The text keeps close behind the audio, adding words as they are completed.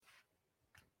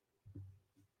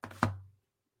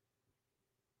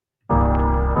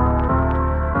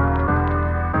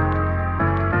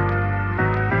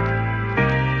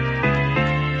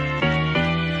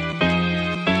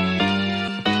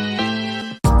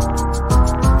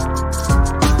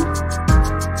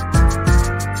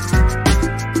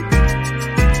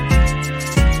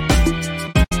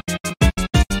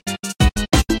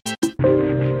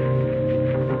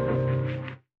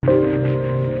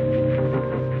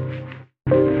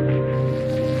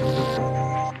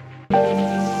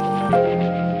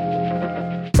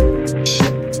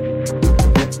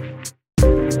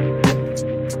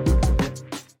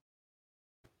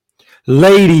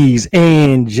Ladies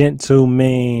and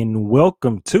gentlemen,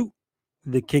 welcome to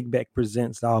the Kickback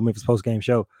Presents the All Memphis Post Game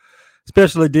Show.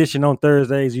 Special edition on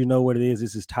Thursdays. You know what it is.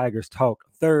 This is Tigers Talk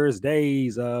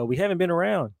Thursdays. We haven't been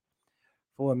around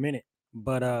for a minute,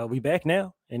 but we back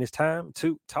now, and it's time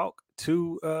to talk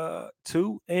to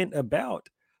and about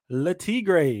La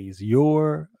Tigres,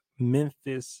 your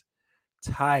Memphis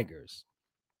Tigers.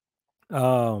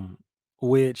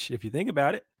 Which, if you think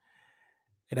about it,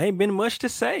 it ain't been much to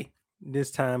say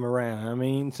this time around. I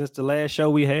mean, since the last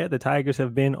show we had, the Tigers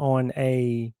have been on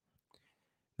a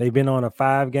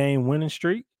 5-game winning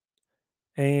streak,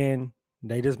 and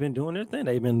they just been doing their thing.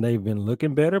 They've been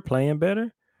looking better, playing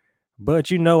better.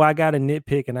 But I got a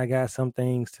nitpick and I got some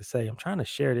things to say. I'm trying to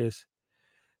share this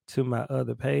to my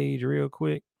other page real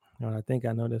quick. And I think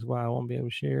I know that's why I won't be able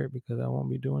to share it, because I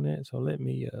won't be doing that. So let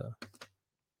me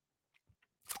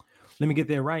get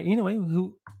that right. Anyway,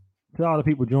 to all the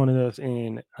people joining us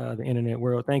in the internet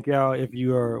world, thank y'all. If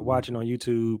you are watching on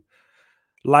YouTube,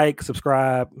 like,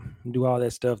 subscribe, do all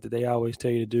that stuff that they always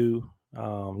tell you to do.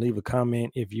 Leave a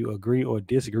comment if you agree or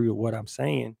disagree with what I'm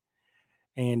saying.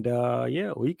 And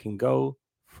we can go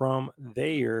from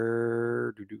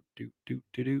there.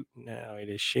 Now it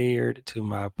is shared to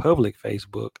my public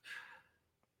Facebook.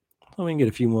 Let me get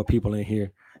a few more people in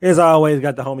here. As always,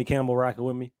 got the homie Campbell rocking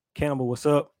with me. Campbell, what's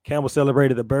up? Campbell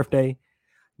celebrated a birthday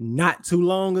not too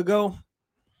long ago.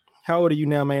 How old are you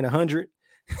now, man? 100?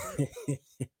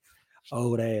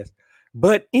 Old ass.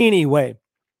 But anyway,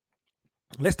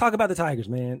 let's talk about the Tigers,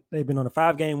 man. They've been on a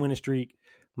 5-game winning streak,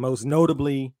 most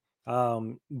notably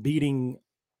beating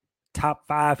top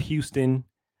 5 Houston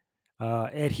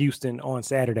at Houston on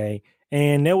Saturday.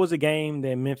 And there was a game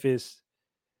that Memphis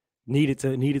needed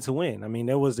to win. I mean,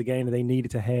 there was the game that they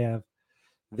needed to have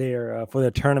there for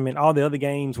the tournament. All the other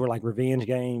games were like revenge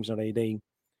games.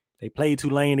 They played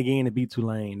Tulane again and beat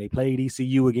Tulane. They played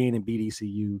ECU again and beat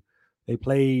ECU. They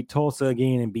played Tulsa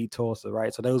again and beat Tulsa,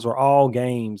 right? So those were all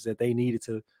games that they needed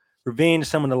to revenge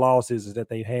some of the losses that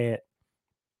they had.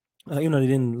 They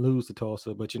didn't lose to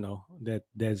Tulsa, but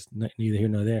that's neither here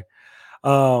nor there.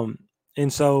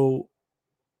 And so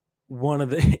one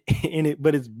of the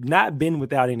but it's not been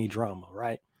without any drama,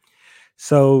 right?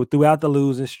 So throughout the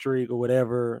losing streak or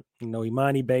whatever,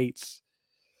 Imani Bates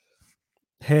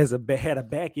had a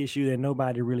back issue that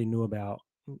nobody really knew about.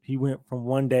 He went from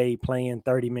one day playing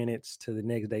 30 minutes to the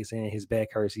next day saying his back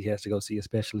hurts. He has to go see a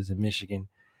specialist in Michigan.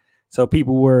 So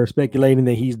people were speculating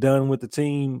that he's done with the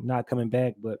team, not coming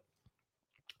back, but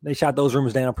they shot those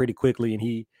rumors down pretty quickly, and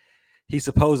he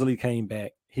supposedly came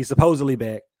back. He's supposedly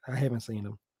back. I haven't seen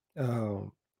him,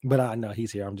 but I know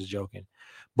he's here. I'm just joking.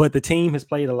 But the team has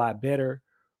played a lot better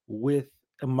with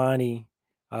Imani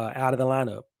out of the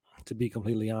lineup, to be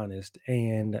completely honest.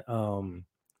 And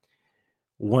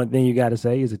one thing you got to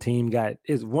say is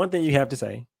one thing you have to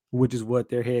say, which is what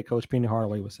their head coach Penny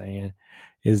Hardaway was saying,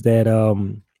 is that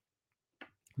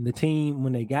the team,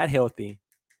 when they got healthy,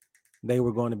 they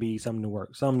were going to be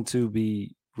something to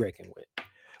be reckoned with,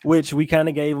 which we kind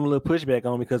of gave him a little pushback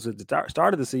on, because at the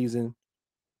start of the season,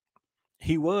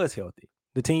 he was healthy.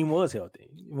 The team was healthy.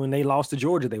 When they lost to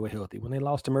Georgia, they were healthy. When they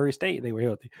lost to Murray State, they were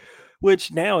healthy,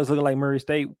 which now is looking like Murray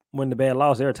State, when the bad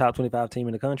loss, they're a top 25 team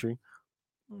in the country.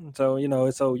 So,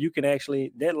 so you can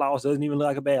actually, that loss doesn't even look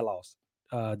like a bad loss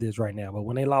this right now. But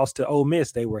when they lost to Ole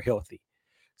Miss, they were healthy.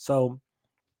 So,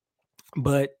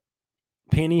 but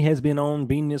Penny has been on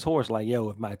beating this horse like, yo,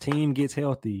 if my team gets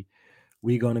healthy,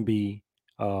 we're going to be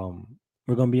all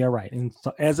right. And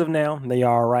so as of now, they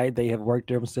are all right. They have worked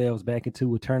themselves back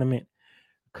into a tournament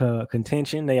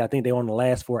contention. I think they're on the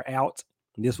last 4 out.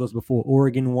 This was before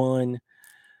Oregon won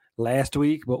last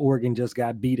week, but Oregon just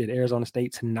got beat at Arizona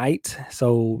State tonight.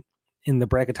 So in the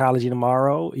bracketology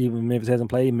tomorrow, even Memphis hasn't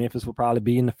played, Memphis will probably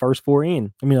be in the first 4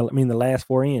 in. I mean the last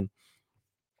 4 in,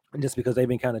 just because they've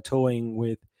been kind of toying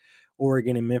with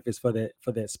Oregon and Memphis for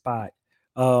that spot.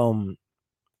 So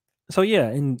yeah,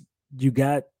 and you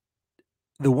got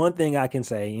the one thing I can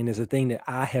say, and it's a thing that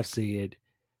I have said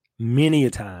many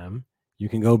a time. You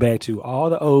can go back to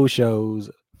all the old shows,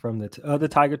 from the other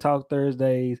Tiger Talk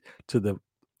Thursdays to the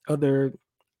other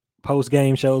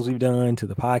post-game shows we've done, to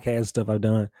the podcast stuff I've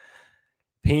done.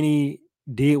 Penny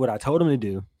did what I told him to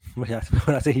do. What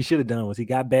I said he should have done was he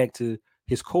got back to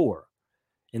his core.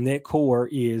 And that core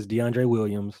is DeAndre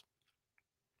Williams,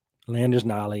 Landers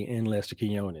Nolley, and Lester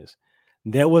Quinones.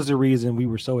 That was the reason we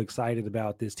were so excited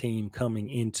about this team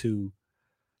coming into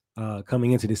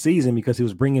the season, because he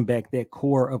was bringing back that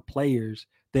core of players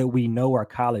that we know are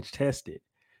college tested.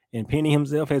 And Penny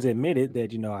himself has admitted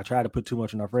that, I try to put too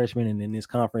much on our freshmen, and in this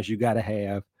conference, you got to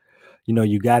have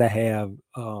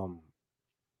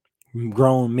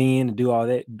grown men to do all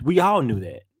that. We all knew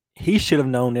that. He should have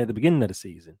known that at the beginning of the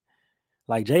season.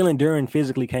 Like Jalen Duren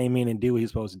physically came in and did what he's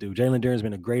supposed to do. Jalen Duren's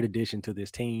been a great addition to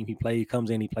this team. Comes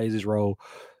in, he plays his role.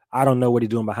 I don't know what he's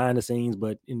doing behind the scenes,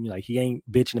 but like he ain't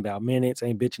bitching about minutes,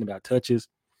 ain't bitching about touches.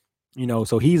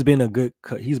 So he's been a good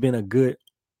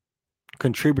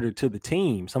contributor to the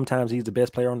team. Sometimes he's the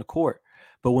best player on the court.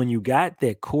 But when you got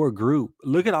that core group,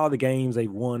 look at all the games they've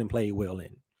won and played well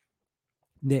in.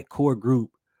 That core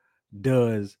group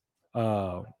does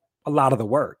a lot of the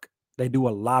work. They do a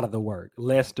lot of the work.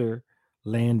 Lester,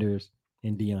 Landers,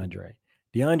 and DeAndre.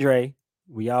 DeAndre,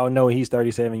 we all know he's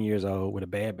 37 years old with a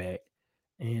bad back.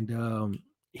 And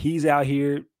he's out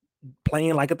here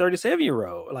playing like a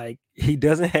 37-year-old. Like he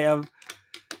doesn't have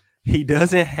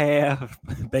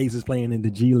bases playing in the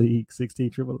G League,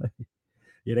 16 AAA.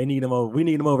 Yeah, they need him over. We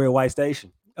need him over at White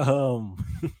Station. Yo,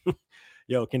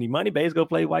 can Imani Bates go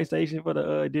play White Station for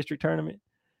the district tournament?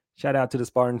 Shout out to the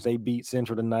Spartans. They beat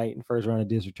Central tonight in first round of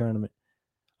district tournament.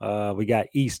 We got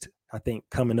East, I think,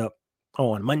 coming up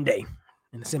on Monday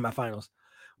in the semifinals.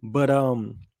 But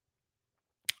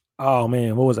oh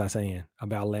man, what was I saying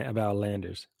about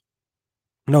Landers?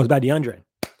 No, it's about DeAndre.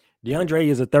 DeAndre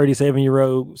is a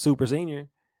 37-year-old super senior.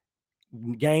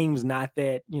 Game's not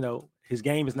that, his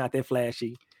game is not that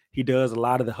flashy. He does a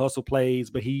lot of the hustle plays,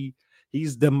 but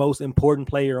he's the most important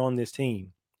player on this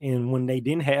team. And when they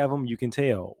didn't have him, you can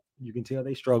tell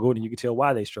they struggled, and you can tell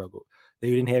why they struggled. They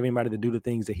didn't have anybody to do the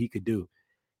things that he could do.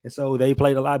 And so they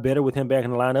played a lot better with him back in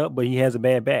the lineup, but he has a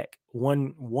bad back.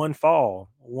 One fall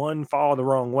the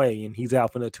wrong way, and he's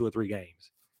out for another 2 or 3 games.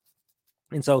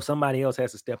 And so somebody else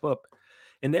has to step up.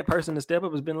 And that person to step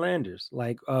up has been Landers.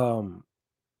 Like the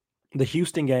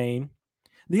Houston game,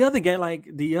 the other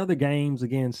games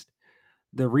against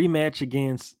the rematch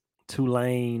against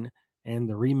Tulane and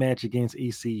the rematch against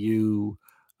ECU,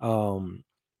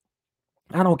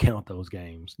 I don't count those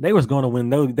games. They was going to win.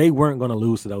 They weren't going to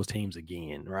lose to those teams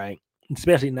again, right?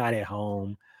 Especially not at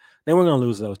home. They weren't going to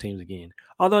lose to those teams again.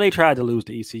 Although they tried to lose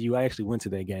to ECU, I actually went to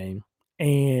that game,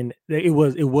 and it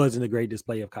wasn't a great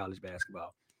display of college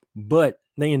basketball, but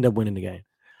they ended up winning the game.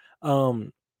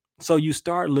 So you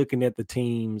start looking at the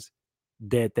teams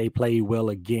that they play well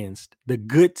against, the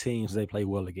good teams they play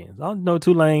well against. No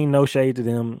Tulane, no shade to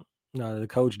them. The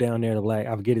coach down there, the black,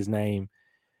 I forget his name.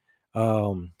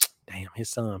 Damn, his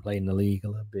son played in the league a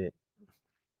little bit.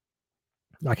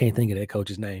 I can't think of that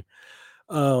coach's name.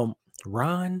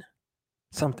 Ron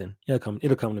something. It'll come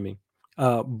to me.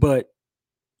 But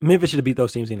Memphis should have beat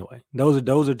those teams anyway.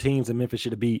 Those are teams that Memphis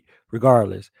should have beat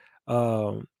regardless.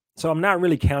 So I'm not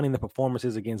really counting the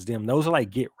performances against them. Those are like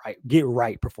get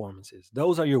right performances.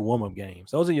 Those are your warm-up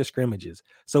games. Those are your scrimmages.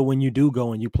 So when you do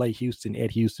go and you play Houston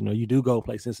at Houston, or you do go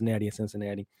play Cincinnati at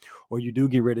Cincinnati, or you do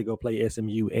get ready to go play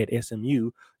SMU at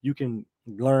SMU, you can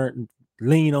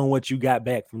lean on what you got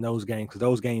back from those games, because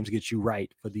those games get you right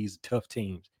for these tough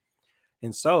teams.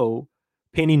 And so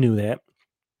Penny knew that.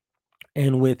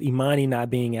 And with Imani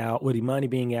being out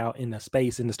in the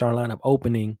space in the starting lineup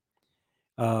opening,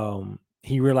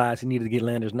 he realized he needed to get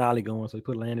Landers Nolly going, so he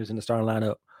put Landers in the starting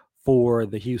lineup for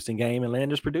the Houston game, and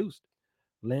Landers produced.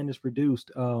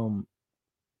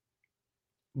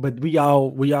 But we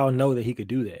all know that he could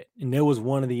do that, and there was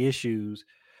one of the issues.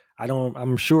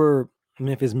 I'm sure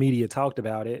Memphis media talked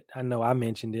about it. I know I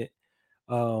mentioned it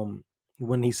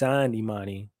when he signed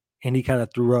Imani, and he kind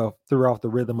of threw off the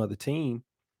rhythm of the team.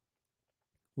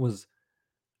 Was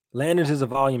Landers is a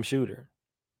volume shooter,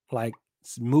 like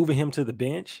moving him to the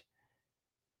bench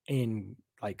and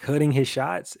like cutting his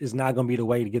shots is not going to be the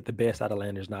way to get the best out of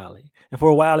Landers Nolly. And for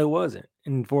a while it wasn't.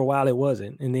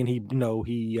 And then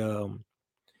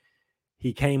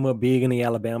he came up big in the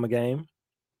Alabama game,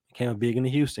 came up big in the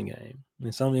Houston game,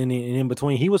 and in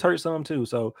between he was hurt some too.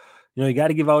 So you got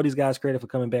to give all these guys credit for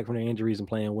coming back from their injuries and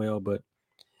playing well. But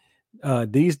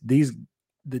what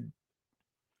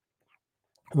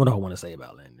do I want to say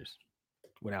about Landers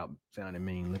without sounding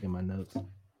mean? Look at my notes.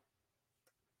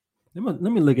 Let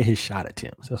me look at his shot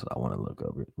attempts. That's what I want to look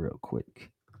over real quick.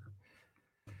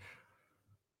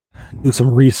 Do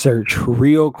some research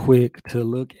real quick to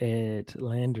look at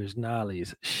Landers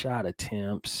Nolly's shot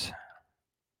attempts.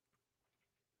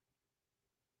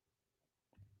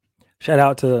 Shout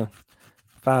out to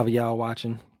 5 of y'all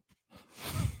watching.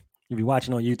 If you're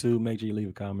watching on YouTube, make sure you leave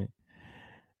a comment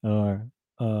or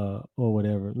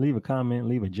whatever. Leave a comment,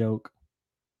 leave a joke.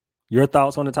 Your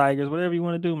thoughts on the Tigers, whatever you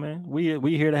want to do, man.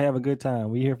 We here to have a good time.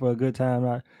 We here for a good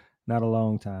time, not a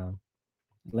long time.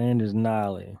 Landers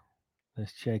Nolly.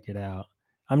 Let's check it out.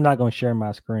 I'm not going to share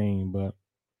my screen, but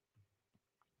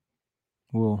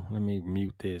let me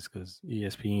mute this because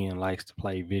ESPN likes to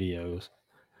play videos.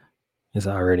 It's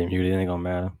already muted. It ain't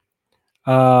gonna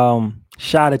matter.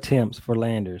 Shot attempts for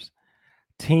Landers.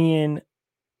 10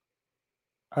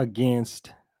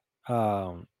 against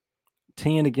um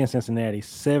 10 against Cincinnati,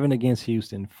 7 against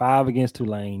Houston, 5 against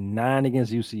Tulane, 9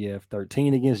 against UCF,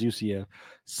 13 against UCF,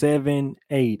 7,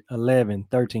 8, 11,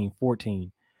 13,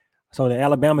 14. So the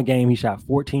Alabama game, he shot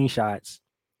 14 shots,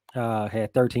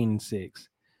 had 13 and 6.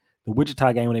 The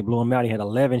Wichita game, when they blew him out, he had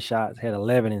 11 shots, had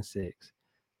 11 and 6.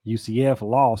 UCF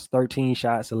lost 13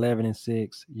 shots, 11 and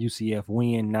 6. UCF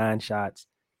win 9 shots.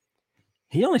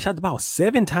 He only shot the ball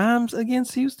 7 times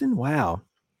against Houston. Wow.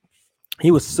 He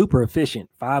was super efficient,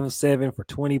 5 of 7 for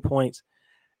 20 points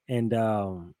and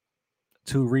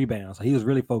 2 rebounds. So he was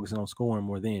really focusing on scoring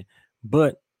more than.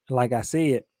 But like I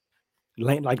said,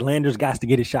 like Landers got to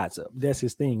get his shots up. That's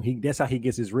his thing. That's how he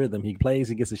gets his rhythm. He plays,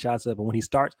 he gets his shots up, and when he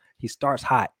starts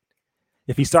hot.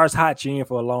 If he starts hot, you're in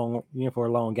for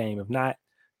a long game. If not,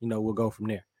 we'll go from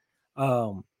there.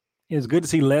 It's good to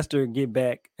see Lester get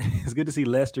back. It's good to see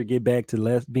Lester get back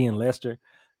to being Lester,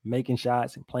 making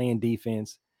shots and playing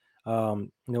defense. It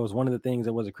was one of the things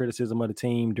that was a criticism of the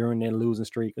team during their losing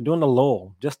streak, during the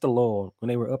lull, just the lull, when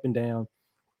they were up and down.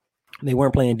 They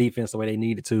weren't playing defense the way they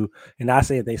needed to. And I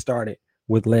said they started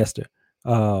with Lester.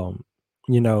 So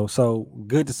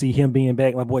good to see him being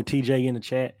back. My boy TJ in the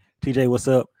chat. TJ, what's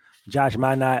up? Josh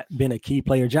Minot been a key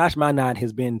player. Josh Minot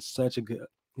has been such a good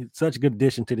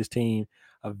addition to this team.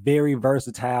 A very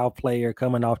versatile player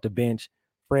coming off the bench.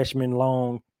 Freshman,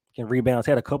 long, can rebounds.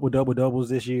 Had a couple double doubles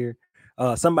this year.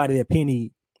 Somebody that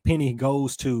Penny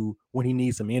goes to when he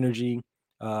needs some energy.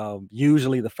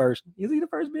 Usually the first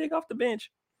big off the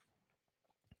bench.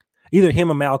 Either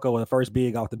him or Malco are the first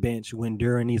big off the bench when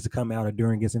Duran needs to come out or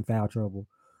Duran gets in foul trouble.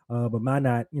 But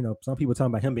Minot, some people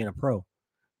talking about him being a pro.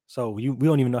 So we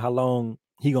don't even know how long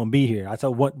he gonna be here. I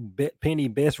told Penny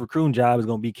best recruiting job is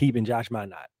gonna be keeping Josh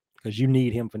Minot because you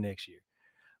need him for next year.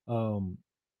 And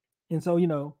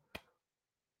so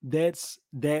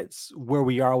that's where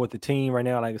we are with the team right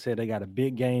now. Like I said, they got a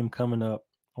big game coming up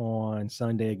on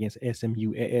Sunday against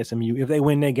SMU at SMU. If they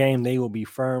win that game, they will be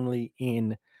firmly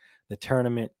in the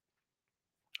tournament.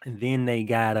 And then they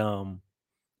got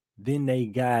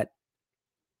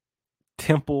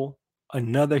Temple,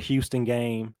 another Houston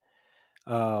game.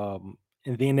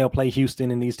 And then they'll play Houston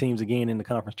and these teams again in the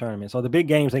conference tournament. So the big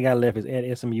games they got left is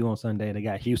at SMU on Sunday. They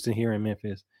got Houston here in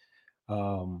Memphis.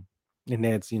 And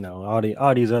that's all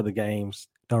these other games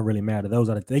don't really matter. Those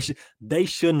are they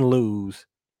shouldn't lose.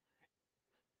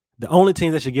 The only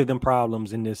teams that should give them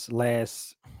problems in this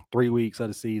last 3 weeks of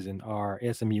the season are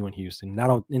SMU and Houston.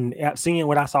 Seeing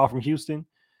what I saw from Houston,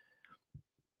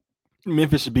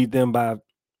 Memphis should beat them by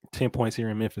 10 points here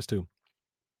in Memphis too.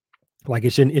 Like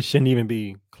it shouldn't even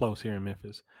be close here in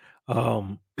Memphis.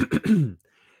 I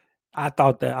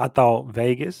thought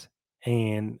Vegas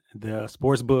and the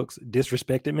sports books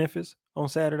disrespected Memphis on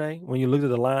Saturday. When you looked at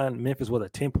the line, Memphis was a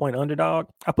 10-point underdog.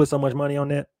 I put so much money on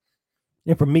that.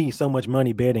 And for me, so much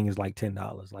money betting is like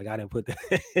 $10. Like I didn't put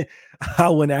that. I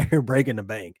went out here breaking the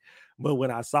bank. But when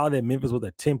I saw that Memphis was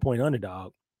a 10-point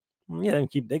underdog, yeah,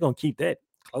 they're gonna keep that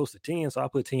close to 10. So I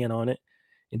put 10 on it.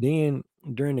 And then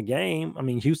during the game, I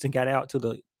mean, Memphis got out to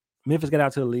the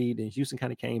lead, and Houston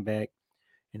kind of came back.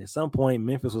 And at some point,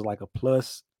 Memphis was like a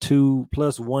 +2,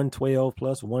 +112,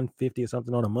 +150 or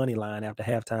something on the money line after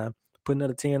halftime. Put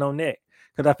another 10 on that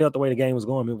because I felt the way the game was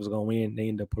going, Memphis was going to win. They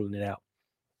ended up pulling it out.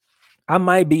 I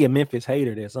might be a Memphis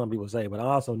hater, that some people say, but I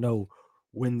also know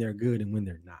when they're good and when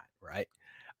they're not, right?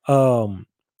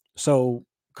 So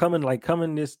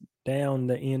coming this down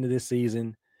the end of this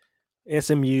season,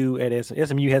 SMU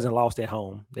hasn't lost at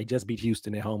home. They just beat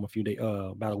Houston at home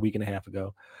about a week and a half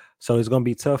ago. So it's going to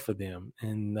be tough for them,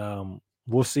 and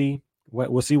we'll see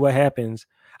what happens.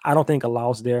 I don't think a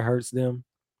loss there hurts them.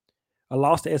 A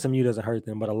loss to SMU doesn't hurt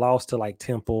them, but a loss to like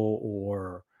Temple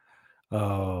or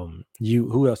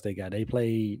who else they got? They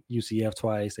played UCF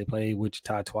twice. They played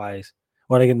Wichita twice.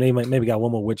 Well, they maybe got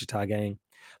one more Wichita game.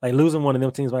 Like losing one of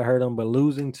them teams might hurt them, but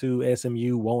losing to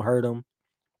SMU won't hurt them.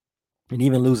 And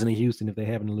even losing to Houston, if they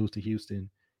happen to lose to Houston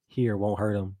here, won't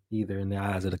hurt them either in the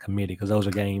eyes of the committee because those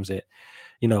are games that,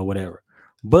 whatever.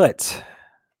 But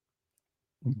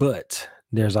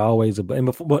there's always a but. And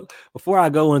before I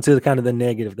go into the kind of the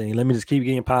negative thing, let me just keep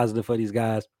getting positive for these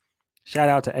guys. Shout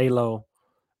out to ALO.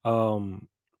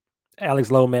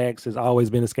 Alex Lomax has always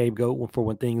been a scapegoat for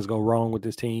when things go wrong with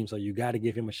this team. So you got to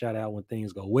give him a shout out when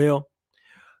things go well.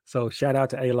 So shout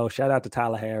out to ALO. Shout out to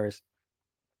Tyler Harris.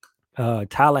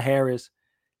 Tyler Harris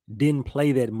didn't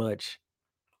play that much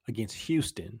against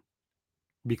Houston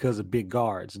because of big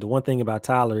guards. The one thing about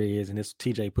Tyler is, and this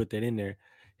TJ put that in there,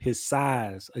 his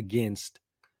size against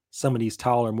some of these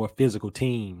taller, more physical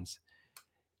teams,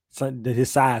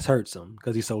 his size hurts him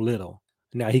because he's so little.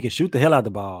 Now he can shoot the hell out of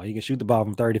the ball. He can shoot the ball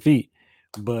from 30 feet.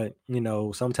 But,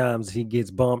 sometimes he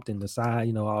gets bumped and the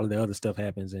side, all of the other stuff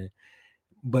happens.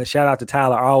 But shout out to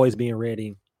Tyler, always being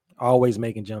ready, always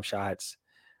making jump shots,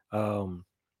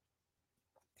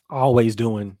 always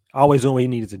doing what he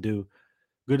needed to do.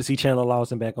 Good to see Chandler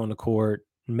Lawson back on the court.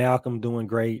 Malcolm doing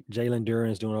great. Jalen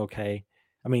Duren's doing okay.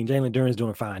 I mean, Jalen Duren's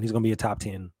doing fine. He's going to be a top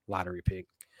 10 lottery pick.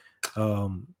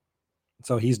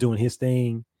 So he's doing his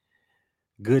thing.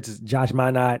 Good to Josh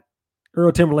Minot.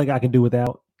 Earl Timberlake I can do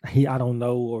without. I don't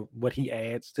know or what he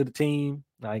adds to the team.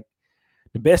 Like,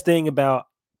 the best thing about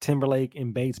Timberlake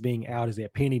and Bates being out is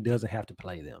that Penny doesn't have to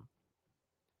play them.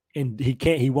 And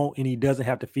he won't, and he doesn't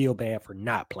have to feel bad for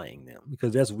not playing them,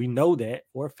 because we know that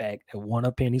for a fact that one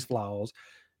of Penny's flaws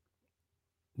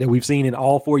that we've seen in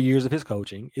all 4 years of his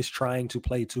coaching is trying to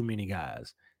play too many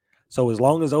guys. So as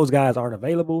long as those guys aren't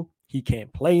available, he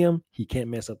can't play them. He can't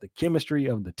mess up the chemistry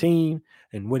of the team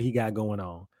and what he got going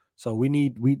on. So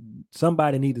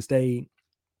somebody need to stay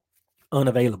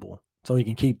unavailable so he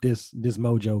can keep this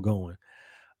mojo going.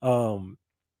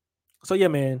 So yeah,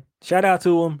 man, shout out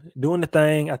to him doing the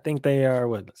thing. I think they are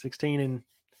 16 and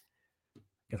I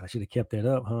guess I should have kept that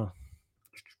up, huh?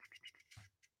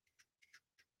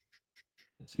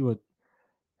 Let's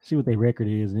see what their record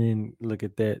is, and then look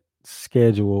at that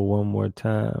schedule one more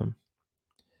time.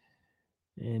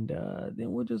 And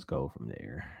then we'll just go from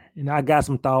there. And I got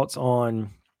some thoughts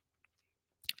on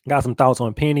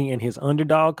Penny and his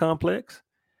underdog complex.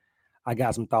 I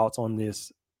got some thoughts on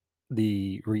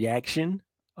the reaction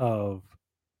of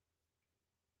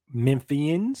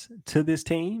Memphians to this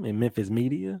team and Memphis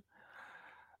media,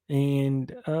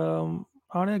 and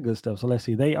all that good stuff. So let's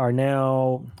see. They are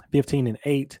now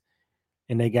 15-8,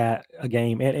 and they got a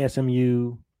game at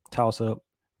SMU, toss up,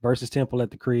 versus Temple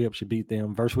at the crib, should beat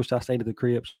them. Versus Wichita State at the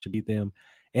crib, should beat them.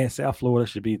 And South Florida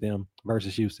should beat them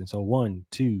versus Houston. So 1,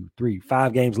 2, 3,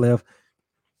 5 games left.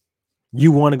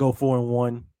 You want to go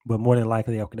 4-1, but more than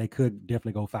likely they could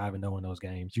definitely go 5-0 in those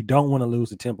games. You don't want to lose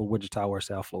to Temple, Wichita, or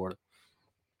South Florida.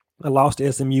 A loss to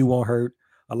SMU won't hurt.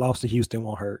 A loss to Houston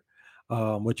won't hurt.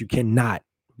 But you cannot,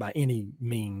 by any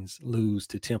means, lose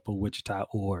to Temple, Wichita,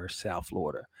 or South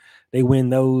Florida. If they win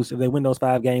those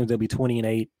 5 games, they'll be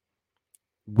 20-8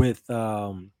 with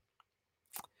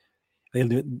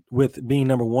being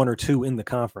number 1 or 2 in the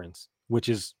conference, which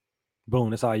is boom.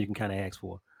 That's all you can kind of ask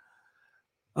for.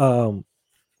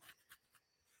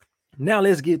 Now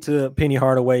let's get to Penny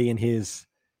Hardaway and his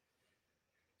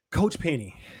Coach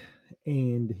Penny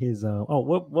and his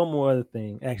one more other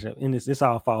thing. Actually, and this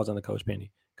all falls under Coach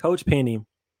Penny. Coach Penny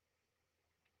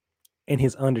and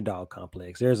his underdog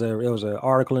complex. There was an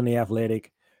article in The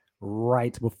Athletic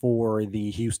right before the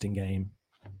Houston game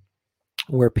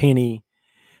where Penny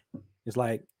is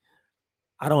like,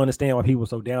 I don't understand why people are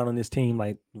so down on this team.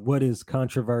 Like, what is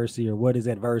controversy or what is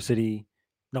adversity?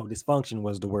 No, dysfunction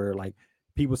was the word. Like,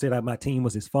 people said that my team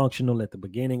was dysfunctional at the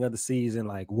beginning of the season.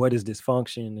 Like, what is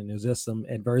dysfunction? And there's just some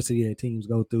adversity that teams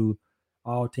go through.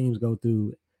 All teams go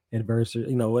through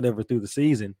adversity, whatever, through the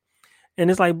season. And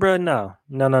it's like, bro, no.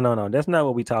 That's not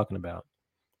what we're talking about.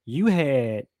 You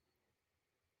had,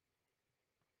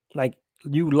 like,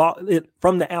 you lost it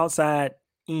from the outside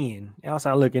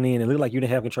looking in. It looked like you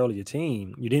didn't have control of your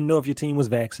team. You didn't know if your team was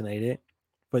vaccinated.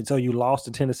 But so you lost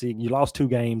to Tennessee. You lost 2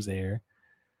 games there.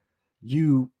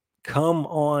 You come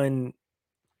on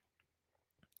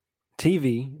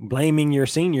TV blaming your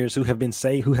seniors who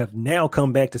have now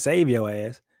come back to save your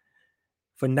ass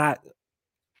for not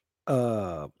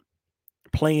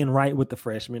playing right with the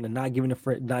freshmen and not giving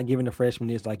the freshmen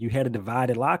this. Like, you had a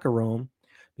divided locker room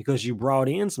because you brought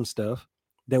in some stuff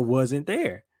that wasn't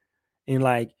there. And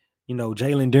like,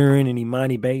 Jalen Duren and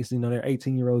Imani Bates, they're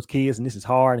 18-year-old kids, and this is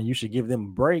hard, and you should give them a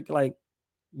break. Like,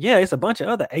 yeah, it's a bunch of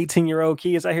other 18-year-old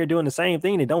kids out here doing the same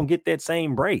thing that don't get that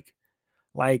same break.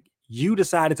 Like, you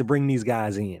decided to bring these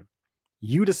guys in.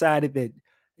 You decided that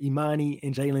Imani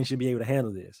and Jalen should be able to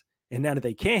handle this. And now that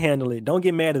they can't handle it, don't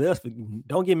get mad at us.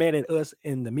 Don't get mad at us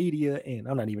in the media, and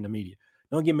I'm not even the media.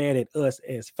 Don't get mad at us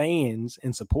as fans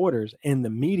and supporters in the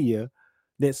media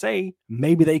that say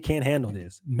maybe they can't handle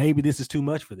this. Maybe this is too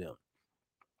much for them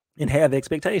and have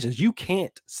expectations. You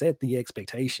can't set the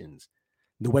expectations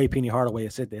the way Penny Hardaway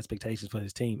has set the expectations for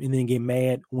his team and then get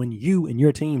mad when you and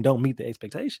your team don't meet the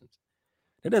expectations.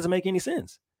 That doesn't make any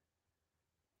sense.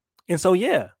 And so,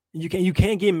 yeah, you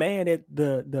can't get mad at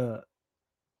the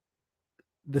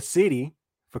city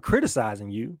for criticizing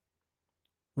you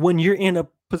when you're in a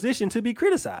position to be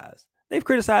criticized. They've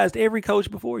criticized every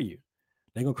coach before you.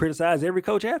 They're going to criticize every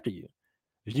coach after you.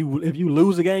 If you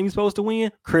lose a game you're supposed to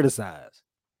win, criticize.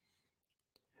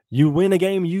 You win a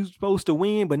game you're supposed to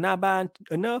win, but not by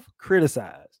enough,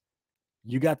 criticize.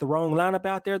 You got the wrong lineup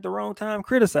out there at the wrong time,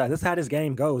 criticize. That's how this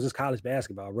game goes. It's college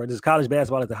basketball, bro. This is college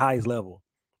basketball at the highest level.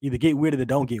 Either get with it or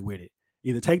don't get with it.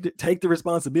 Either take the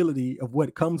responsibility of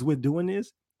what comes with doing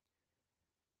this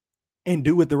and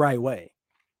do it the right way.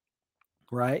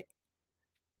 Right?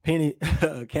 Penny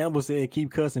Campbell said, keep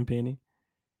cussing, Penny.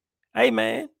 Hey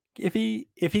man, if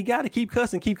he got to keep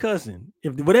cussing, keep cussing.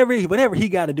 If whatever he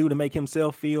got to do to make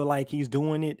himself feel like he's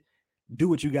doing it, do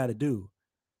what you got to do.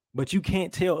 But you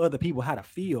can't tell other people how to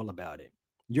feel about it.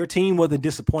 Your team was a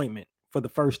disappointment for the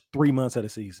first 3 months of the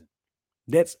season.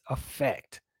 That's a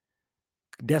fact.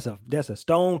 That's a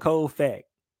stone cold fact.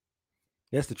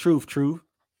 That's the truth.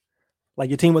 Like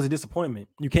your team was a disappointment.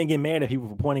 You can't get mad at people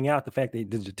for pointing out the fact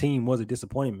that your team was a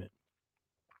disappointment.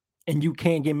 And you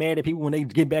can't get mad at people when they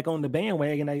get back on the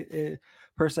bandwagon,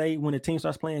 per se, when the team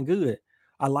starts playing good.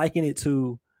 I liken it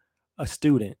to a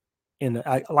student, and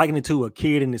I liken it to a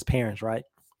kid and his parents, right?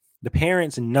 The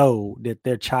parents know that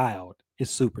their child is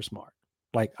super smart.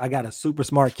 Like, I got a super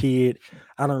smart kid.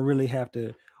 I don't really have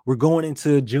to. We're going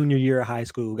into junior year of high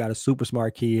school. Got a super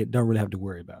smart kid. Don't really have to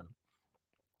worry about him.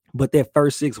 But that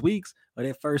first 6 weeks or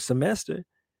that first semester,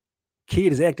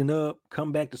 kid is acting up,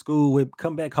 come back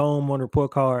home on a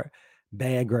report card,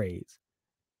 bad grades.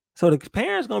 So the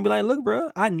parents gonna be like, look, bro,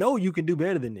 I know you can do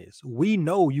better than this. We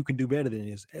know you can do better than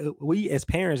this. We as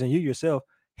parents and you yourself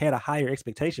had a higher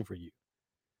expectation for you.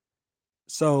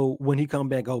 So when he come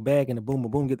back, go back, and the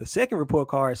boom, get the second report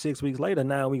card 6 weeks later,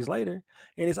 9 weeks later,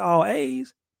 and it's all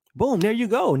A's, boom, there you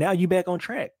go. Now you back on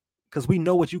track because we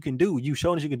know what you can do. You've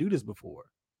shown us you can do this before.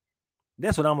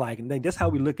 That's what I'm like. And that's how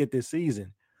we look at this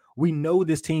season. We know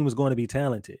this team is going to be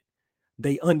talented.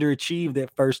 They underachieved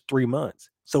that first 3 months.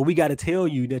 So we got to tell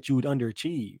you that you would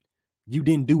underachieve. You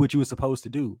didn't do what you were supposed to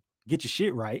do. Get your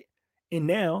shit right. And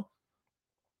now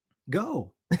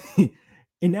go.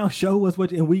 And now show us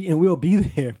what, and we'll be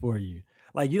there for you.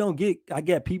 Like, you don't get, I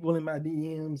got people in my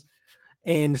DMs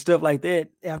and stuff like that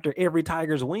after every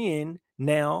Tigers win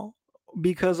now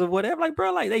because of whatever. Like,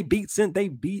 bro, like they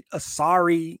beat a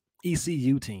sorry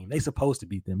ECU team. They supposed to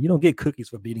beat them. You don't get cookies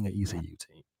for beating an ECU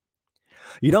team.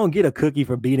 You don't get a cookie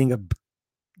for beating a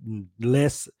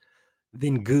less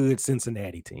than good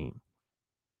Cincinnati team.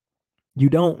 You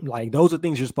don't. Like, those are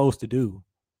things you're supposed to do.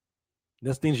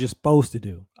 That's things you're supposed to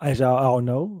do. As y'all all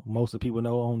know, most of the people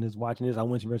know on this watching this, I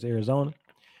went to versus Arizona.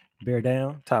 Bear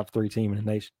down, top 3 team in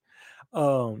the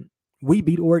nation. We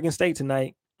beat Oregon State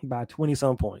tonight by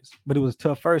 20-some points, but it was a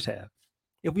tough first half.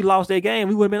 If we lost that game,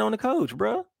 we would have been on the coach,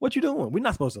 bro. What you doing? We're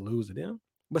not supposed to lose to them.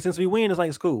 But since we win, it's like,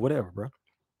 it's cool, whatever, bro.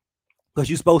 Because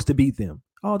you're supposed to beat them.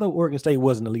 Although Oregon State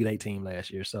wasn't the Elite 8 team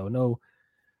last year, so no,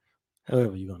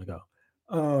 however you're gonna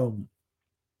go.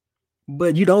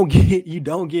 But you don't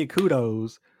get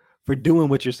kudos for doing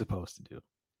what you're supposed to do.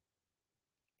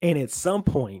 And at some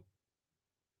point,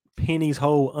 Penny's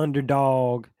whole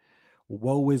underdog,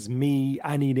 woe is me,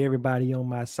 I need everybody on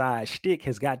my side shtick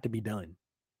has got to be done.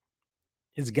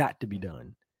 It's got to be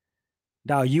done.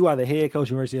 Dog, you are the head coach of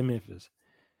the University of Memphis.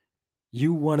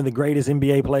 You one of the greatest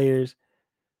NBA players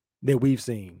that we've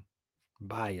seen.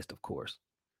 Biased, of course.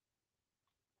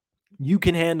 You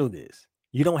can handle this.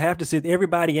 You don't have to sit.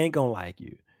 Everybody ain't gonna like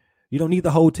you. You don't need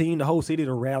the whole team, the whole city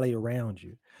to rally around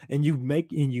you. And you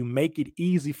make it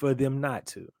easy for them not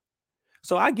to.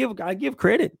 So I give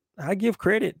credit. I give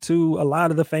credit to a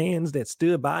lot of the fans that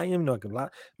stood by him.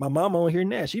 Like, my mom on here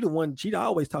now, she'd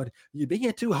always talk, you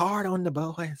being too hard on the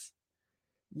boys.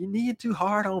 You need too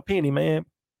hard on Penny, man.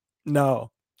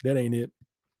 No, that ain't it.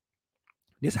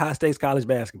 This high stakes college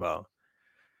basketball.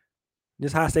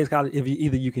 This high stakes college, if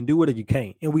you can do it or you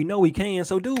can't. And we know we can,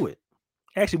 so do it.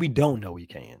 Actually, we don't know we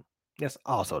can. That's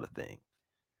also the thing.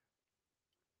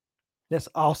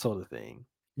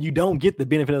 You don't get the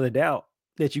benefit of the doubt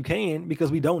that you can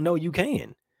because we don't know you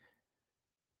can.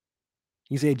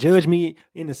 He said, judge me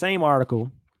in the same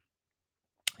article.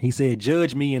 He said,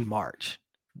 judge me in March.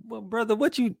 Well, brother,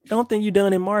 what you don't think you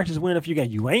done in March is win a few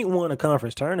games. You ain't won a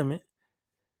conference tournament.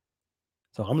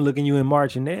 So I'm looking you in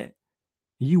March in that.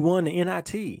 You won the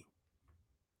NIT.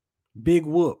 Big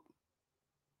whoop.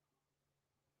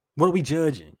 What are we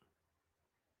judging?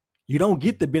 You don't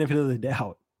get the benefit of the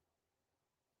doubt.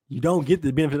 You don't get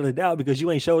the benefit of the doubt because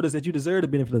you ain't showed us that you deserve the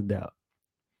benefit of the doubt.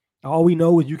 All we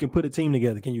know is you can put a team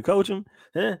together. Can you coach them?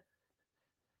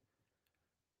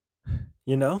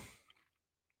 You know?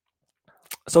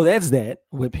 So that's that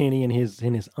with Penny and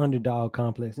his underdog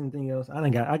complex. Anything else? I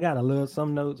got a little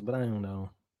some notes, but I don't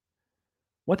know.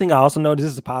 One thing I also noticed,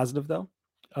 this is positive though.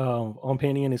 on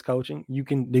Penny and his coaching. You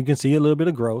can see a little bit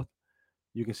of growth.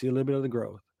 You can see a little bit of the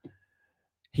growth.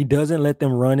 He doesn't let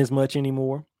them run as much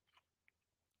anymore.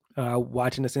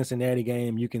 Watching the Cincinnati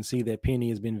game, you can see that Penny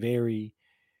has been very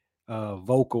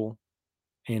vocal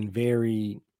and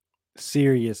very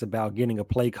serious about getting a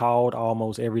play called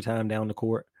almost every time down the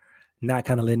court, not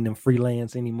kind of letting them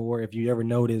freelance anymore. If you ever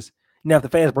notice, now if the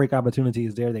fast break opportunity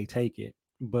is there, they take it.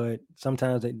 But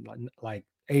sometimes they like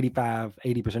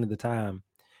 80% of the time,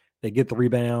 they get the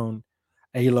rebound.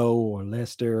 Alo or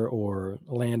Lester or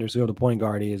Landers, whoever the point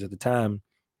guard is at the time,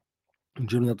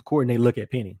 dribbling up the court, and they look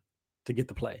at Penny to get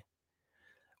the play,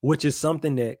 which is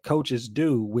something that coaches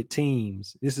do with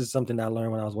teams. This is something I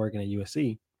learned when I was working at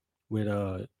USC with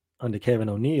under Kevin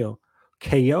O'Neal.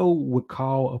 KO would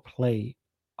call a play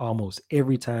almost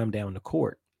every time down the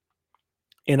court.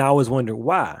 And I always wondered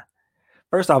why.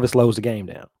 First off, it slows the game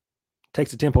down,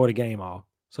 takes the tempo of the game off.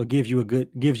 So gives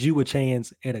you a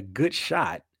chance at a good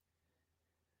shot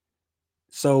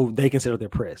so they can set up their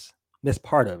press. That's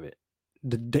part of it.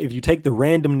 If you take the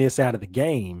randomness out of the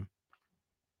game,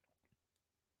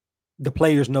 the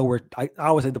players know where I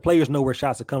always say the players know where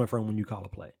shots are coming from when you call a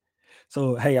play.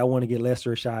 So, hey, I want to get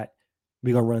Lester a shot.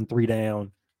 We're going to run 3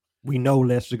 down. We know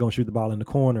Lester's going to shoot the ball in the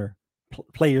corner.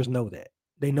 Players know that.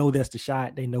 They know that's the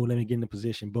shot. They know, let me get in the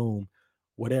position. Boom.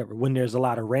 Whatever. When there's a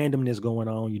lot of randomness going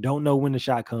on, you don't know when the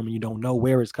shot comes. You don't know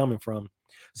where it's coming from.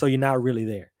 So you're not really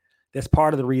there. That's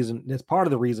part of the reason. That's part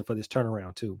of the reason for this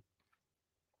turnaround too.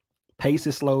 Pace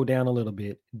is slowed down a little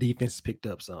bit. Defense has picked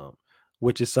up some,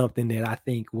 which is something that I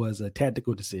think was a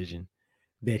tactical decision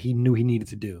that he knew he needed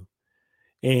to do.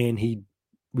 And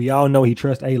we all know he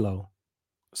trusts Alo.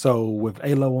 So with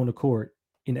Alo on the court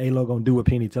and Alo gonna do what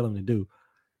Penny tell him to do,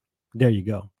 there you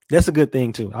go. That's a good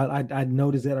thing too. I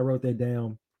noticed that. I wrote that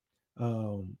down.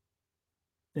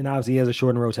 And obviously he has a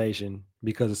shortened rotation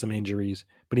because of some injuries,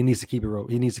 but he needs to keep it.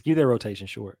 He needs to keep that rotation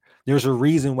short. There's a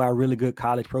reason why really good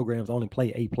college programs only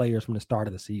play 8 players from the start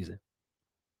of the season.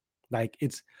 Like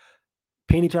it's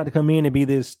Penny tried to come in and be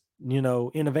this,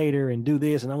 innovator and do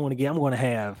this, and I'm going to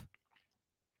have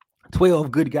 12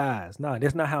 good guys. No,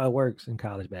 that's not how it works in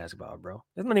college basketball, bro.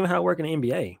 That's not even how it works in the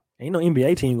NBA. Ain't no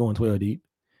NBA team going 12 deep.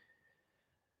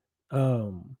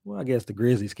 Well, I guess the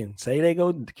Grizzlies can say they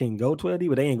can go 12 deep,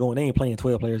 but they ain't playing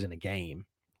 12 players in a game.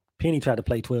 Penny tried to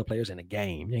play 12 players in a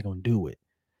game. You ain't gonna do it.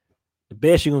 The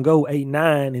best you're gonna go 8,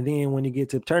 9, and then when you get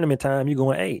to tournament time, you're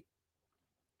going 8.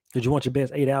 Because you want your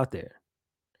best 8 out there.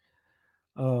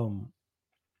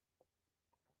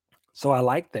 So I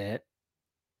like that.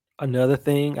 Another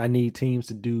thing, I need teams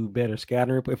to do better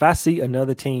scouting. If I see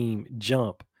another team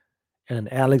jump and an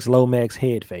Alex Lomax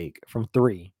head fake from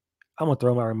 3, I'm gonna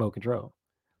throw my remote control.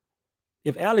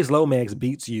 If Alex Lomax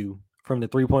beats you from the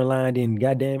 3-point line, then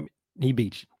goddamn, he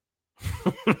beats you.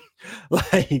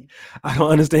 Like, I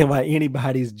don't understand why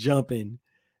anybody's jumping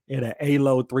at an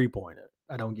A-low 3-pointer.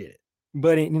 I don't get it.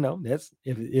 But that's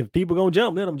if people gonna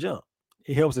jump, let them jump.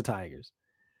 It helps the Tigers.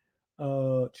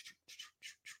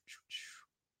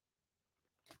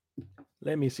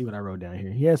 Let me see what I wrote down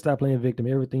here. He has stopped playing victim.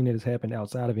 Everything that has happened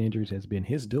outside of injuries has been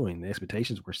his doing. The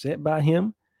expectations were set by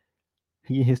him.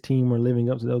 He and his team were living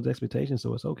up to those expectations,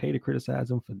 so it's okay to criticize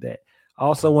him for that.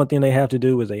 Also, one thing they have to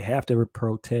do is they have to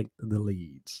protect the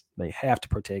leads. They have to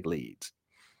protect leads.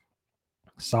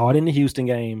 Saw it in the Houston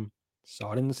game.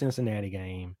 Saw it in the Cincinnati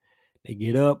game. They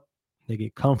get up. They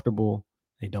get comfortable.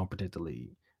 They don't protect the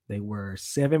lead. They were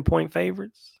 7-point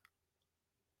favorites.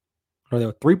 Or they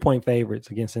were 3-point favorites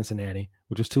against Cincinnati,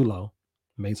 which was too low.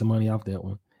 Made some money off that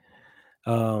one.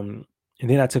 And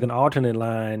then I took an alternate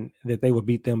line that they would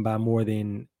beat them by more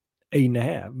than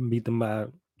 8.5, beat them by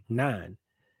 9.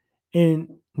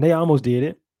 And they almost did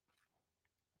it.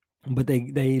 But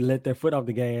they let their foot off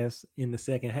the gas in the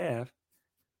second half.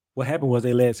 What happened was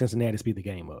they let Cincinnati speed the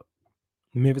game up.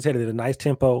 Memphis had a nice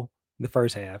tempo in the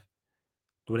first half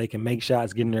where they can make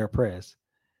shots, get in their press.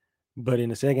 But in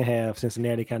the second half,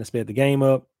 Cincinnati kind of sped the game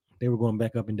up. They were going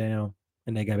back up and down,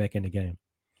 and they got back in the game.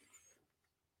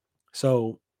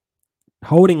 So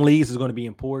holding leads is going to be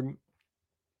important.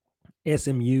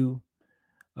 SMU,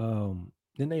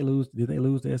 didn't they lose? Did they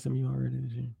lose to SMU already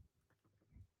this year?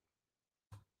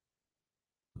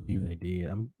 They did.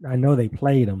 I know they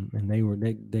played them, and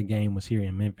their game was here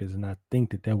in Memphis, and I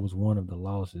think that was one of the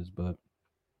losses. But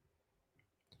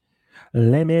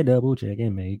let me double check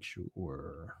and make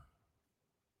sure.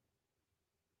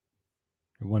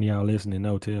 If one of y'all listening,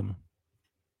 know, tell me.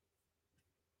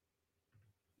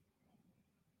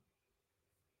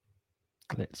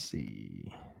 Let's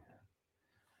see.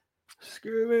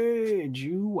 Scrimmage,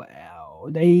 wow.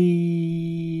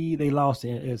 They lost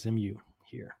to SMU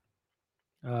here.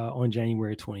 on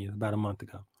January 20th, about a month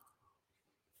ago.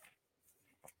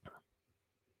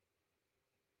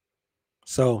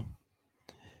 So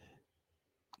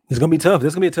it's gonna be tough. This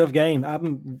is gonna be a tough game.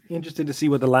 I'm interested to see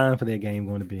what the line for that game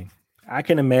going to be. I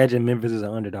can imagine Memphis is an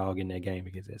underdog in that game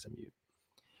against SMU.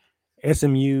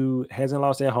 SMU hasn't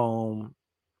lost at home,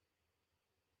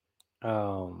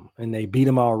 and they beat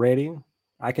them already.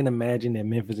 I can imagine that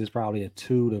Memphis is probably a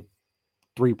 2 to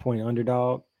 3 point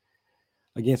underdog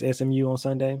against SMU on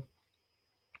Sunday,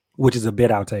 which is a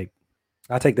bet I'll take.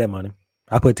 I'll take that money.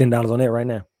 I put $10 on that right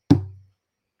now.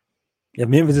 If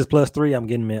Memphis is +3, I'm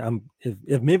getting.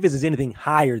 If Memphis is anything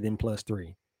higher than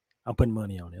 +3, I'm putting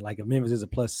money on it. Like if Memphis is a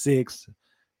 +6,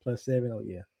 +7, oh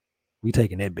yeah, we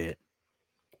taking that bet.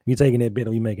 We taking that bet,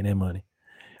 or we making that money.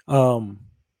 But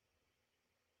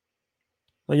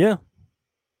yeah,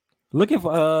 looking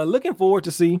forward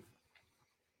to see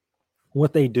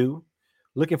what they do.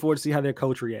 Looking forward to see how their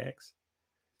coach reacts.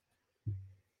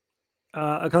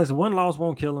 Because one loss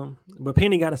won't kill him, but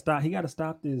Penny got to stop. He got to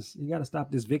stop this. He got to stop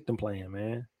this victim playing,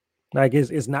 man. Like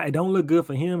it's not. It don't look good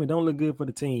for him. It don't look good for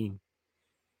the team.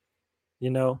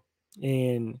 You know,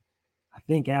 and I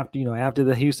think after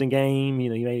the Houston game,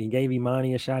 he gave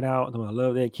Imani a shout out. I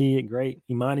love that kid. Great.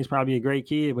 Imani's probably a great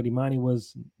kid, but the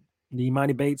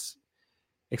Imani Bates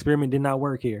experiment did not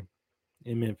work here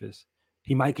in Memphis.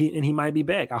 He might be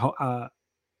back.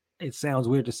 It sounds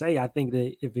weird to say. I think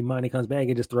that if Imani comes back,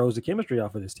 it just throws the chemistry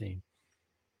off of this team.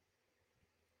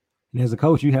 And as a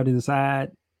coach, you have to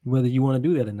decide whether you want to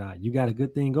do that or not. You got a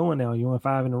good thing going now. You're on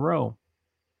 5 in a row,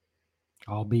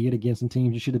 albeit against some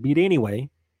teams you should have beat anyway,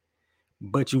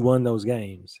 but you won those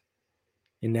games.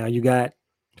 And now you got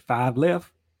 5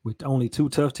 left with only 2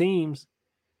 tough teams.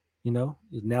 Now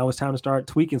it's time to start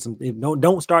tweaking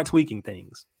don't start tweaking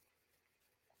things.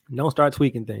 Don't start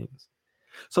tweaking things.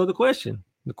 So the question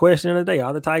of the day,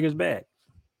 are the Tigers back?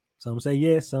 Some say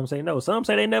yes, some say no. Some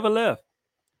say they never left.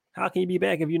 How can you be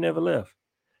back if you never left?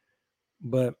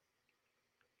 But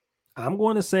I'm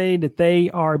going to say that they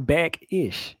are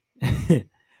back-ish. The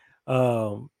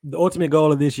ultimate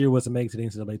goal of this year was to make it to the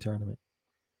NCAA tournament.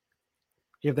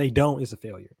 If they don't, it's a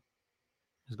failure.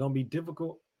 It's going to be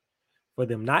difficult for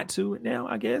them not to now,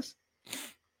 I guess,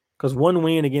 because one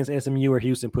win against SMU or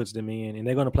Houston puts them in, and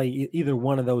they're going to play either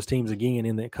one of those teams again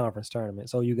in the conference tournament.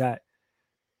 So you got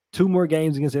 2 more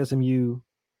games against SMU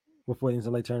before the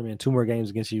NCAA tournament, and 2 more games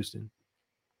against Houston.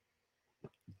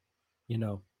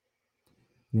 J.O.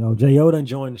 done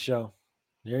joined the show.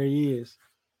 There he is.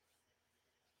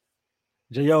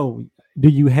 J.O., do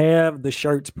you have the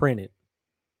shirts printed?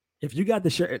 If you got the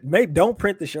shirt, maybe don't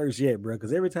print the shirts yet, bro,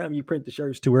 because every time you print the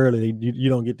shirts too early, you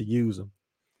don't get to use them.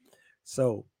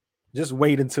 So just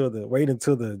wait until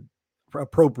the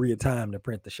appropriate time to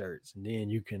print the shirts, and then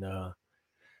you can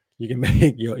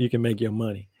make your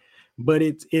money. But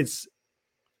it's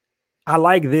I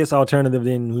like this alternative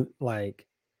than like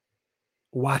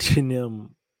watching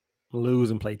them lose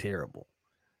and play terrible.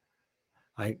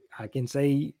 I can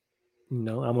say,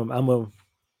 I'm a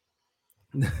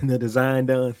the design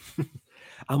done.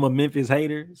 I'm a Memphis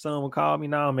hater. Some will call me.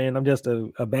 No, man, I'm just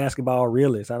a basketball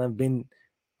realist. I've been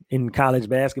in college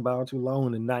basketball too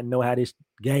long and not know how this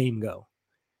game go.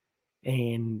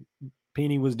 And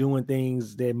Penny was doing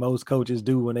things that most coaches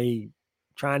do when they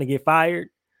trying to get fired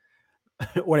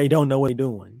or they don't know what they're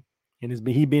doing. And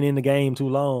he been in the game too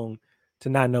long to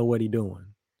not know what he's doing.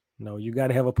 You got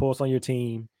to have a pulse on your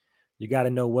team. You got to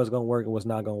know what's going to work and what's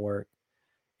not going to work.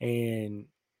 And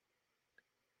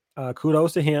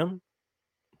kudos to him.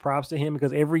 Props to him,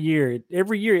 because every year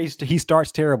he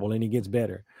starts terrible and he gets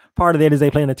better. Part of that is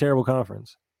they play in a terrible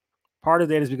conference. Part of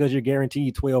that is because you're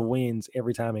guaranteed 12 wins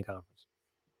every time in conference.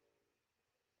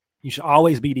 You should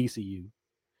always beat ECU.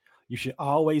 You should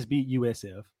always beat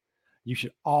USF. You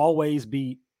should always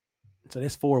beat. So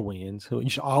that's 4 wins.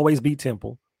 You should always beat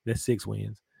Temple. That's 6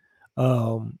 wins.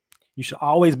 You should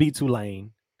always beat Tulane.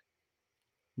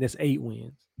 That's 8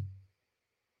 wins.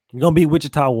 You're gonna beat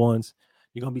Wichita once.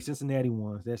 You're gonna beat Cincinnati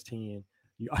once. That's 10.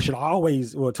 I should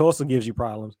always. Well, Tulsa gives you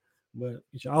problems, but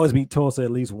you should always beat Tulsa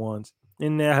at least once.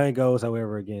 And that's how it goes.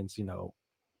 However, against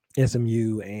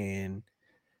SMU and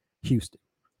Houston.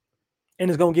 And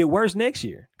it's gonna get worse next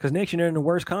year, because next year they're in the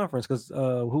worst conference. Because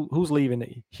who's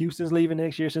leaving? Houston's leaving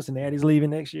next year. Cincinnati's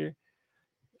leaving next year.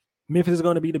 Memphis is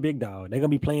going to be the big dog. They're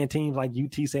going to be playing teams like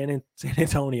UT San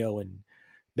Antonio and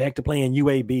back to playing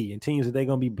UAB and teams that they're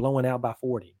going to be blowing out by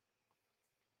 40.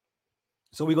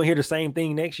 So we're going to hear the same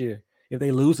thing next year if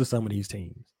they lose to some of these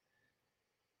teams.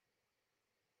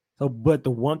 So, but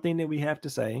the one thing that we have to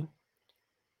say,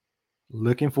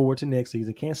 looking forward to next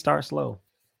season, can't start slow.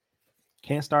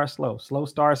 Can't start slow. Slow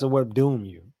starts are what doom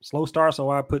you. Slow starts are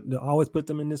why I always put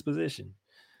them in this position.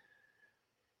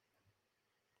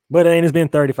 But it's been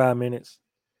 35 minutes.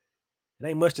 It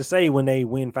ain't much to say when they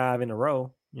win 5 in a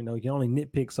row. You can only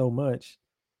nitpick so much.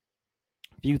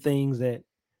 A few things that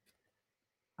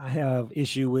I have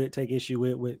take issue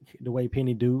with the way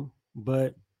Penny do,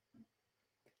 but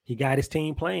he got his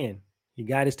team playing. He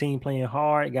got his team playing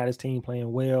hard, got his team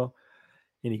playing well,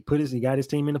 and he got his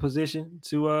team in a position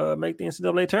to make the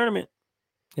NCAA tournament.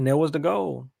 And that was the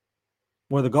goal.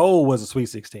 Well, the goal was a Sweet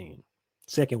 16,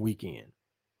 second weekend.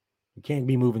 You can't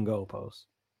be moving goalposts.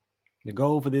 The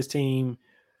goal for this team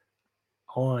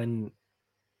on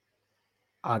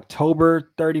October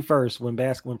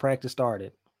 31st, when practice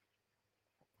started,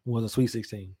 was a Sweet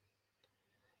 16.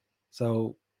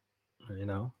 So,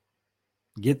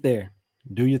 get there,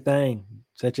 do your thing,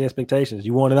 set your expectations.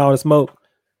 You wanted all the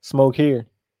smoke here.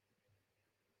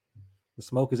 The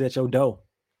smoke is at your door.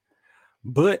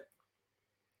 But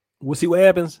we'll see what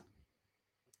happens.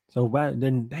 So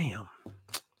then, damn,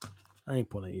 I ain't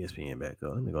pulling ESPN back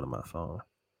up. Let me go to my phone.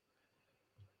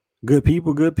 Good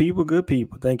people.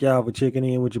 Thank y'all for checking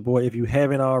in with your boy. If you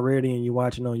haven't already and you're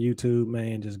watching on YouTube,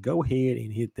 man, just go ahead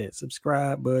and hit that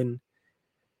subscribe button.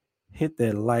 Hit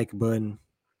that like button.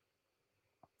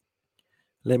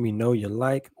 Let me know you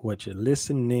like what you're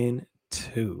listening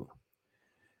to.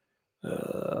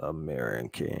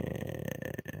 American.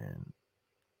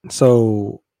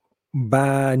 So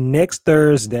by next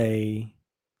Thursday,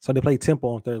 so they play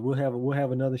Temple on Thursday. We'll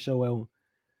have another show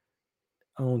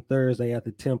on Thursday at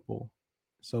the Temple.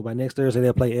 So by next Thursday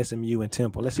they'll play SMU and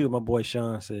Temple. Let's see what my boy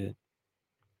Sean said.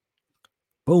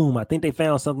 Boom! I think they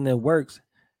found something that works.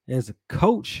 As a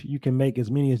coach, you can make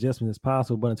as many adjustments as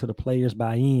possible, but until the players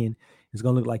buy in, it's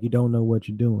gonna look like you don't know what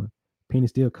you're doing. Penny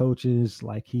still coaches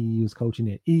like he was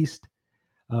coaching at East.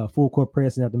 Full court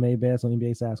pressing after made best on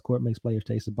NBA size court makes players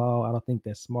chase the ball. I don't think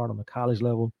that's smart on the college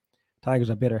level. Tigers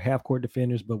are better half court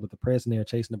defenders, but with the pressing, they're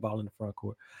chasing the ball in the front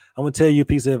court. I'm gonna tell you a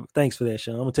piece of thanks for that,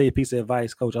 Sean. I'm gonna tell you a piece of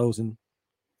advice Coach Olsen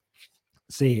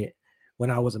said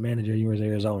when I was a manager at University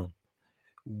of Arizona.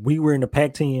 We were in the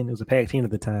Pac-10. It was a Pac-10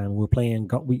 at the time. We were playing.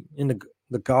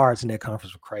 The guards in that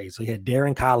conference were crazy. So you had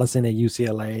Darren Collison at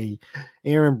UCLA,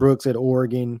 Aaron Brooks at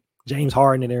Oregon, James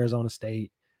Harden at Arizona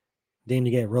State. Then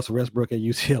you get Russell Westbrook at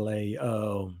UCLA.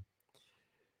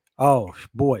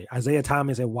 Isaiah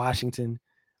Thomas at Washington.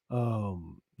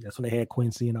 That's when they had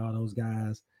Quincy and all those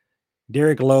guys.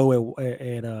 Derek Lowe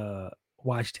at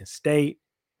Washington State.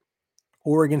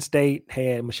 Oregon State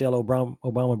had Michelle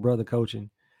Obama brother coaching.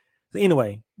 So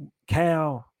anyway,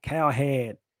 Cal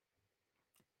had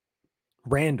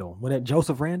Randall.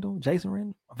 Jason Randall?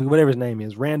 Whatever his name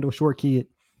is. Randall, short kid.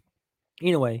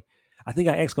 Anyway, I think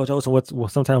I asked Coach Olsen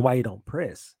sometimes why you don't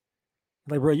press.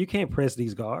 Like, bro, you can't press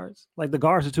these guards. Like, the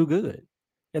guards are too good.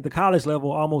 At the college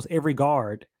level, almost every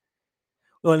guard,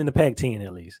 well, in the Pac-10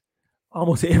 at least,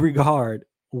 almost every guard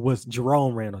was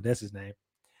Jerome Randall. That's his name.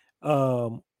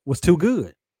 Was too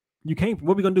good. You can't.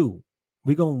 What we gonna do?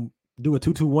 We gonna do a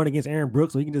 2-2-1 against Aaron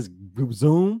Brooks so he can just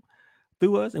zoom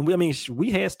through us? And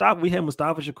we had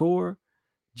Mustafa Shakur,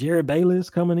 Jared Bayless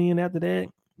coming in after that.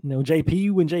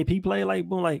 JP, when JP played, like,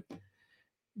 boom, like,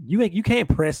 you can't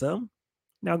press them.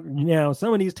 Now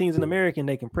some of these teams in American,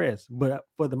 they can press, but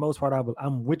for the most part,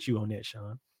 I'm with you on that,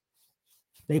 Sean.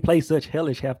 They play such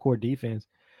hellish half-court defense,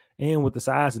 and with the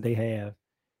size that they have,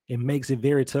 it makes it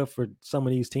very tough for some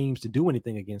of these teams to do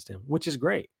anything against them, which is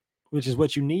great, which is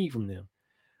what you need from them.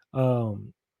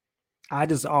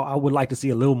 I would like to see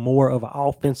a little more of an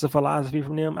offensive philosophy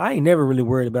from them. I ain't never really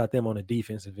worried about them on the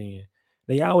defensive end.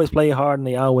 They always play hard and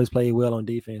they always play well on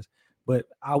defense, but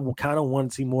I kind of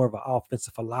want to see more of an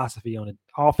offensive philosophy on the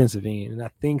offensive end. And I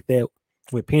think that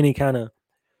with Penny kind of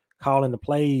calling the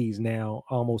plays now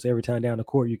almost every time down the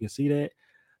court, you can see that.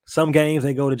 Some games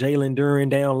they go to Jalen Duren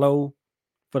down low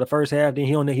for the first half, then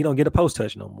he don't get a post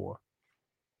touch no more.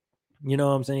 You know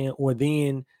what I'm saying? Or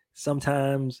then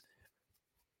sometimes,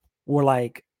 or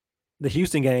like the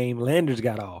Houston game, Landers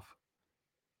got off.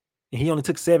 And he only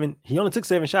took 7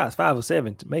 shots, 5 of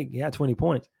 7 to make. He had 20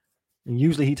 points. And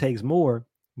usually he takes more,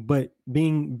 but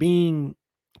being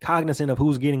cognizant of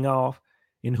who's getting off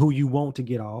and who you want to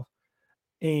get off,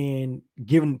 and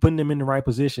putting them in the right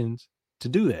positions to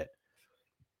do that.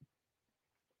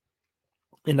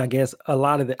 And I guess a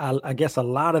lot of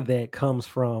that comes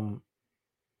from,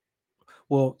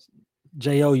 well,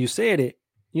 J.O., you said it.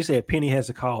 You said Penny has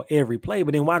to call every play,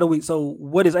 but then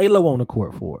what is Alo on the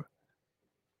court for?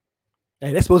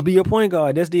 Hey, that's supposed to be your point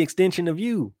guard. That's the extension of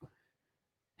you.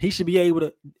 He should be able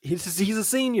to, he's a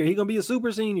senior. He's going to be a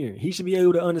super senior. He should be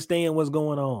able to understand what's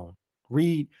going on.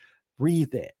 Read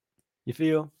that. You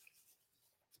feel?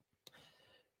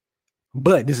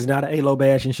 But this is not an A-Lo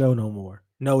bashing show no more.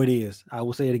 No, it is. I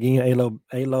will say it again.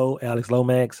 A-Lo, Alex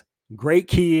Lomax, great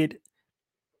kid.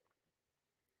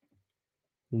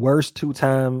 Worst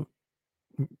two-time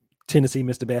Tennessee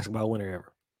Mr. Basketball winner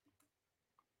ever.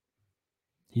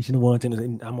 He should have won Tennessee.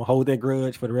 I'm gonna hold that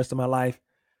grudge for the rest of my life.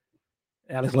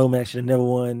 Alex Lomax should have never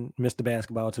won Mr.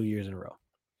 Basketball 2 years in a row.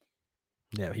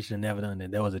 Yeah, he should have never done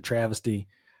that. That was a travesty,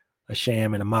 a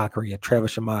sham, and a mockery, a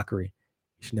Travis mockery.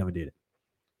 He should never did it.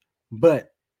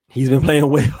 But he's been playing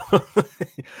well.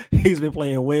 He's been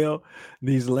playing well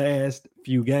these last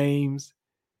few games.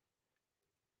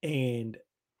 And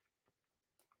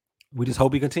we just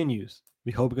hope he continues.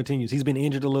 We hope he continues. He's been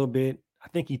injured a little bit. I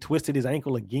think he twisted his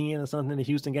ankle again or something in the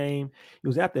Houston game. He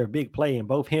was out there a big play, and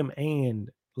both him and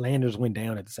Landers went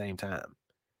down at the same time.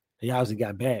 He obviously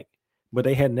got back, but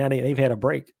they've had a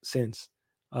break since.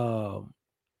 And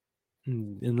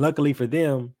luckily for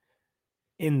them,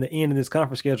 in the end of this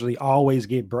conference schedule, they always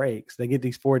get breaks. They get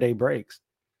these 4-day breaks.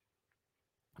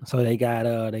 So they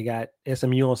got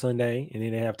SMU on Sunday, and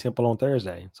then they have Temple on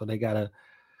Thursday. So they got a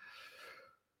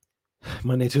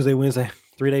Monday, Tuesday, Wednesday,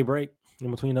 3-day break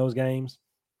in between those games.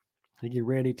 They get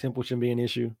ready. Temple shouldn't be an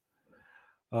issue.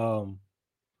 So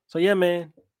yeah,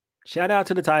 man. Shout out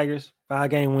to the Tigers.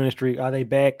 5-game winning streak. Are they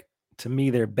back? To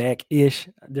me, they're back-ish.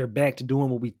 They're back to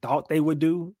doing what we thought they would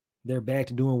do. They're back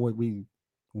to doing what we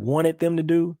wanted them to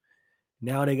do.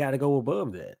 Now they got to go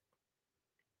above that.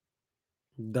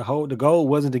 The goal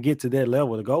wasn't to get to that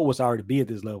level. The goal was already to be at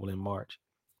this level in March.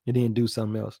 And then do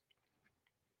something else.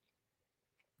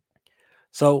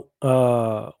 So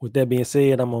with that being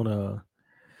said, I'm gonna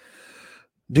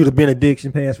do the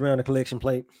benediction, pass around the collection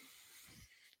plate.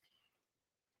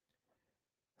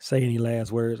 Say any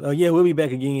last words? Yeah, we'll be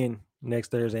back again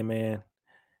next Thursday, man.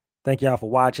 Thank y'all for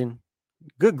watching.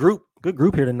 Good group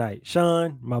here tonight.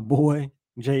 Sean, my boy,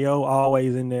 J.O.,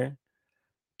 always in there.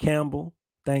 Campbell,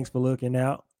 thanks for looking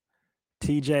out.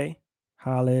 TJ,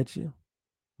 holla at you.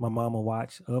 My mama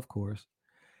watch, of course.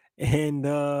 And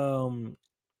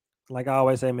like I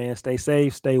always say, man, stay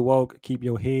safe, stay woke, keep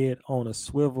your head on a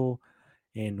swivel,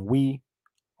 and we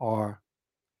are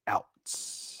out.